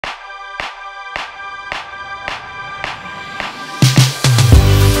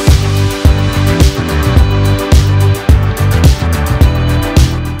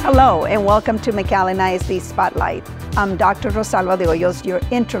Hello and welcome to McAllen ISD Spotlight. I'm Dr. Rosalba de Hoyos, your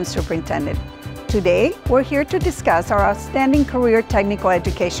interim superintendent. Today, we're here to discuss our outstanding career technical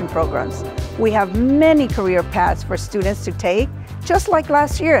education programs. We have many career paths for students to take. Just like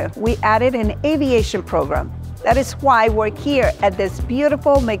last year, we added an aviation program. That is why we're here at this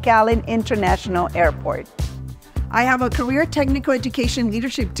beautiful McAllen International Airport. I have a career technical education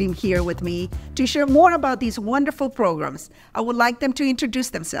leadership team here with me to share more about these wonderful programs. I would like them to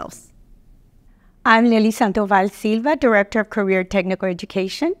introduce themselves. I'm Lily Sandoval Silva, Director of Career Technical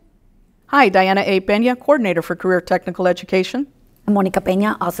Education. Hi, Diana A. Peña, Coordinator for Career Technical Education. I'm Monica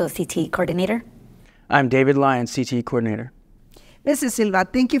Peña, also CTE Coordinator. I'm David Lyon, CTE Coordinator. Mrs. Silva,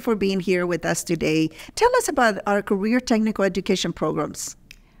 thank you for being here with us today. Tell us about our career technical education programs.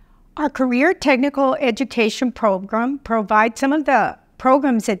 Our Career Technical Education Program provides some of the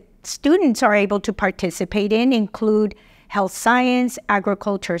programs that students are able to participate in include health science,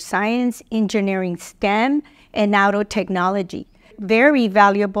 agriculture science, engineering STEM, and auto technology. Very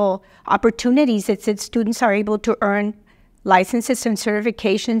valuable opportunities that students are able to earn licenses and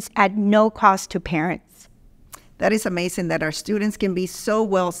certifications at no cost to parents. That is amazing that our students can be so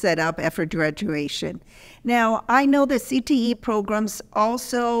well set up after graduation. Now, I know the CTE programs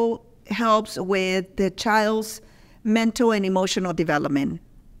also helps with the child's mental and emotional development.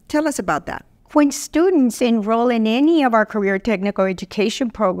 Tell us about that. When students enroll in any of our career technical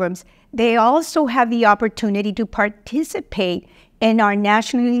education programs, they also have the opportunity to participate in our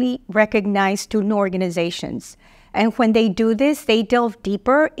nationally recognized student organizations. And when they do this, they delve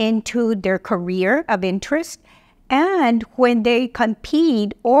deeper into their career of interest. And when they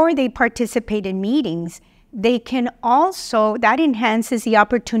compete or they participate in meetings, they can also, that enhances the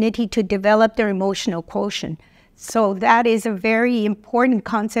opportunity to develop their emotional quotient. So that is a very important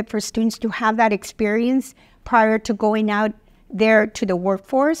concept for students to have that experience prior to going out there to the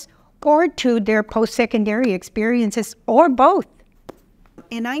workforce or to their post-secondary experiences or both.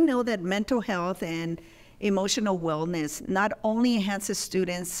 And I know that mental health and emotional wellness not only enhances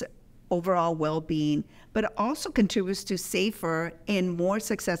students' overall well-being, but also contributes to safer and more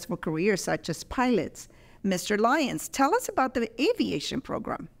successful careers such as pilots. Mr. Lyons, tell us about the aviation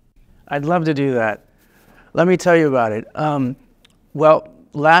program. I'd love to do that. Let me tell you about it. Well,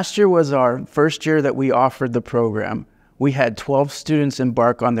 last year was our first year that we offered the program. We had 12 students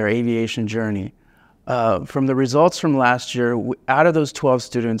embark on their aviation journey. From the results from last year, out of those 12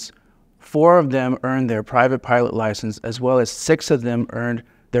 students, 4 of them earned their private pilot license, as well as 6 of them earned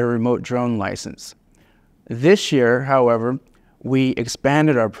their remote drone license. This year, however, we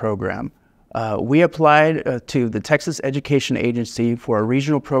expanded our program. We applied to the Texas Education Agency for a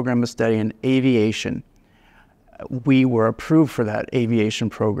regional program of study in aviation. We were approved for that aviation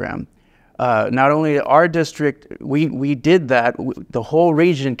program. Not only our district, we did that, the whole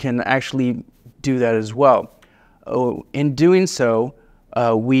region can actually do that as well. In doing so,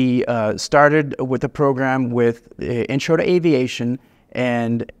 we started with a program with Intro to Aviation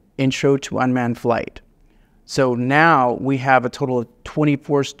and Intro to Unmanned Flight. So now we have a total of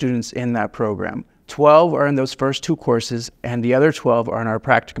 24 students in that program. 12 are in those first 2 courses, and the other 12 are in our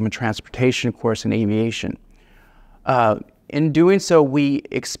Practicum and Transportation course in aviation. In doing so, we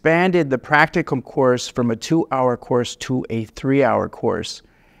expanded the Practicum course from a 2-hour course to a 3-hour course,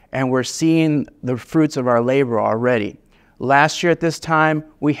 and we're seeing the fruits of our labor already. Last year at this time,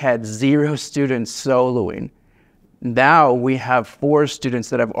 we had 0 students soloing. Now we have 4 students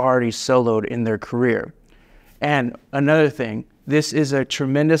that have already soloed in their career. And another thing, this is a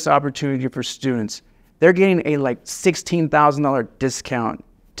tremendous opportunity for students. They're getting a like $16,000 discount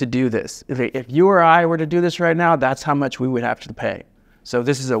to do this. If you or I were to do this right now, that's how much we would have to pay. So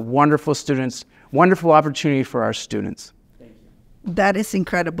this is a wonderful opportunity for our students. That is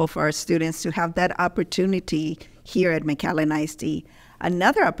incredible for our students to have that opportunity here at McAllen ISD.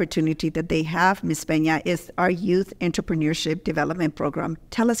 Another opportunity that they have, Ms. Peña, is our Youth Entrepreneurship Development Program.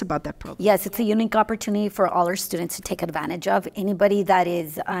 Tell us about that program. Yes, it's a unique opportunity for all our students to take advantage of. Anybody that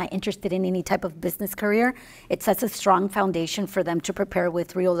is interested in any type of business career, it sets a strong foundation for them to prepare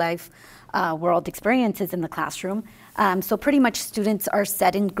with real-life world experiences in the classroom. So pretty much students are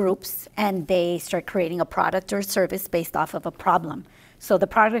set in groups and they start creating a product or service based off of a problem. So the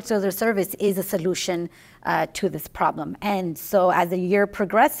product or the service is a solution to this problem. And so as the year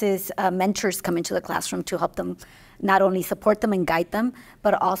progresses, mentors come into the classroom to help them not only support them and guide them,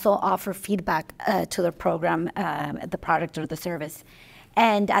 but also offer feedback to the program, the product or the service.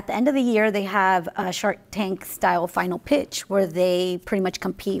 And at the end of the year, they have a Shark Tank style final pitch where they pretty much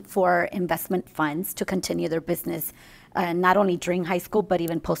compete for investment funds to continue their business, not only during high school, but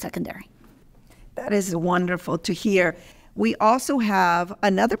even post-secondary. That is wonderful to hear. We also have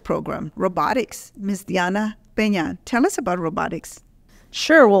another program, Robotics. Ms. Diana Peña, tell us about robotics.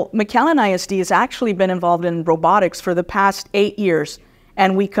 Sure. Well, McAllen ISD has actually been involved in robotics for the past 8 years,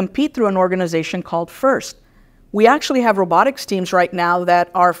 and we compete through an organization called FIRST. We actually have robotics teams right now that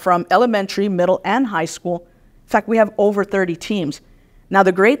are from elementary, middle, and high school. In fact, we have over 30 teams. Now,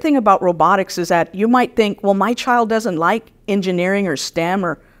 the great thing about robotics is that you might think, well, my child doesn't like engineering or STEM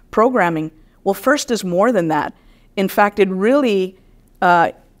or programming. Well, FIRST is more than that. In fact, it really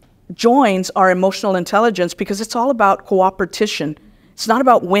joins our emotional intelligence because it's all about cooperation. It's not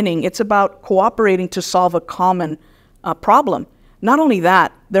about winning. It's about cooperating to solve a common problem. Not only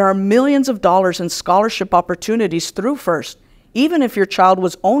that, there are millions of dollars in scholarship opportunities through FIRST, even if your child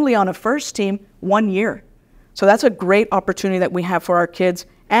was only on a FIRST team 1 year. So that's a great opportunity that we have for our kids.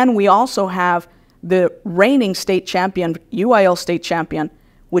 And we also have the reigning state champion, UIL state champion,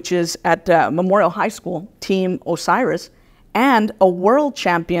 which is at Memorial High School, Team Osiris, and a world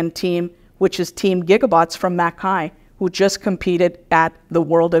champion team, which is Team Gigabots from Mac High, who just competed at the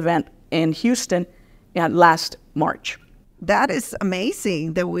world event in Houston last March. That is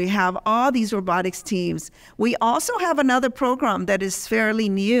amazing that we have all these robotics teams. We also have another program that is fairly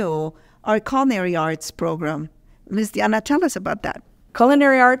new, our Culinary Arts program. Ms. Diana, tell us about that.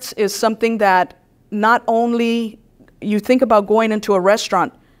 Culinary Arts is something that not only you think about going into a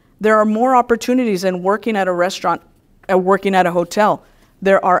restaurant, there are more opportunities in working at a restaurant and working at a hotel.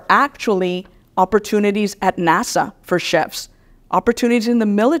 There are actually opportunities at NASA for chefs, opportunities in the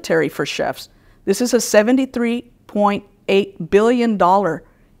military for chefs. This is a $73.8 billion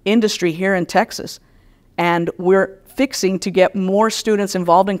industry here in Texas, and we're fixing to get more students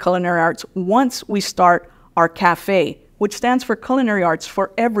involved in culinary arts once we start our cafe, which stands for Culinary Arts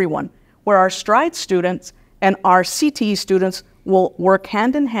for Everyone, where our STRIDE students and our CTE students will work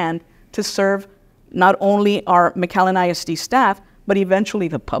hand in hand to serve not only our McAllen ISD staff, but eventually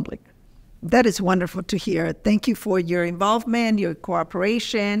the public. That is wonderful to hear. Thank you for your involvement, your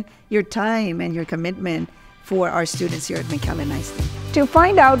cooperation, your time, and your commitment for our students here at McAllen ISD. To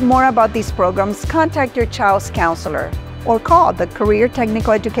find out more about these programs, contact your child's counselor or call the Career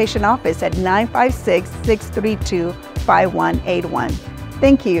Technical Education Office at 956-632-5181.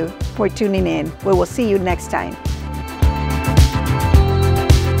 Thank you for tuning in. We will see you next time.